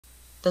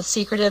The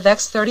secretive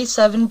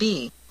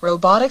X-37B,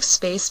 robotic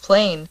space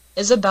plane,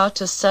 is about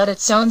to set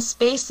its own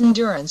space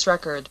endurance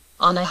record,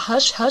 on a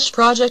hush-hush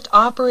project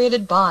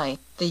operated by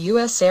the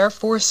U.S. Air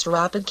Force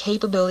Rapid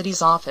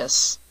Capabilities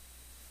Office.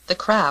 The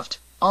craft,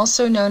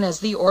 also known as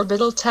the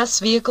Orbital Test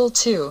Vehicle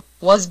 2,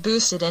 was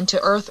boosted into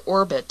Earth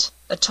orbit,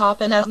 atop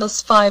an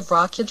Atlas V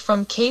rocket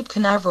from Cape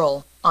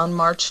Canaveral, on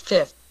March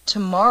 5.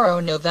 Tomorrow,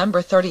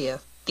 November 30th,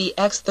 the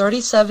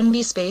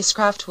X-37B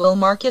spacecraft will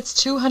mark its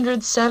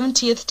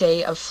 270th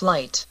day of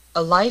flight,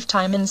 a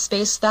lifetime in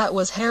space that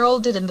was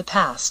heralded in the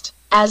past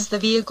as the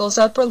vehicle's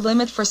upper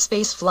limit for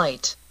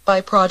spaceflight by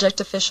project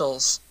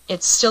officials.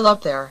 It's still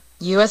up there.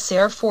 U.S.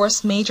 Air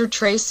Force Major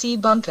Tracy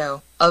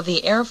Bunko, of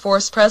the Air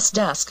Force Press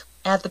Desk,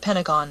 at the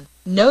Pentagon,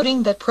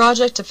 noting that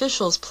project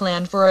officials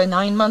planned for a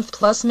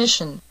 9-month-plus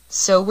mission,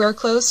 so we're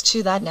close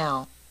to that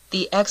now.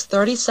 The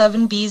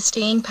X-37B's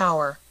staying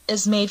power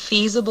is made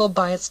feasible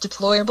by its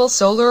deployable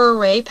solar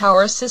array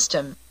power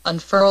system,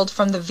 unfurled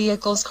from the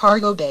vehicle's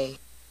cargo bay.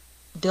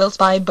 Built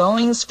by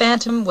Boeing's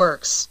Phantom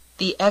Works,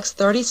 the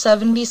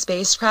X-37B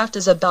spacecraft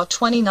is about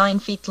 29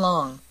 feet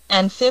long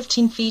and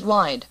 15 feet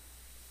wide.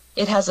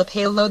 It has a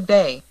payload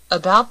bay,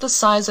 about the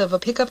size of a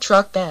pickup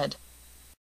truck bed,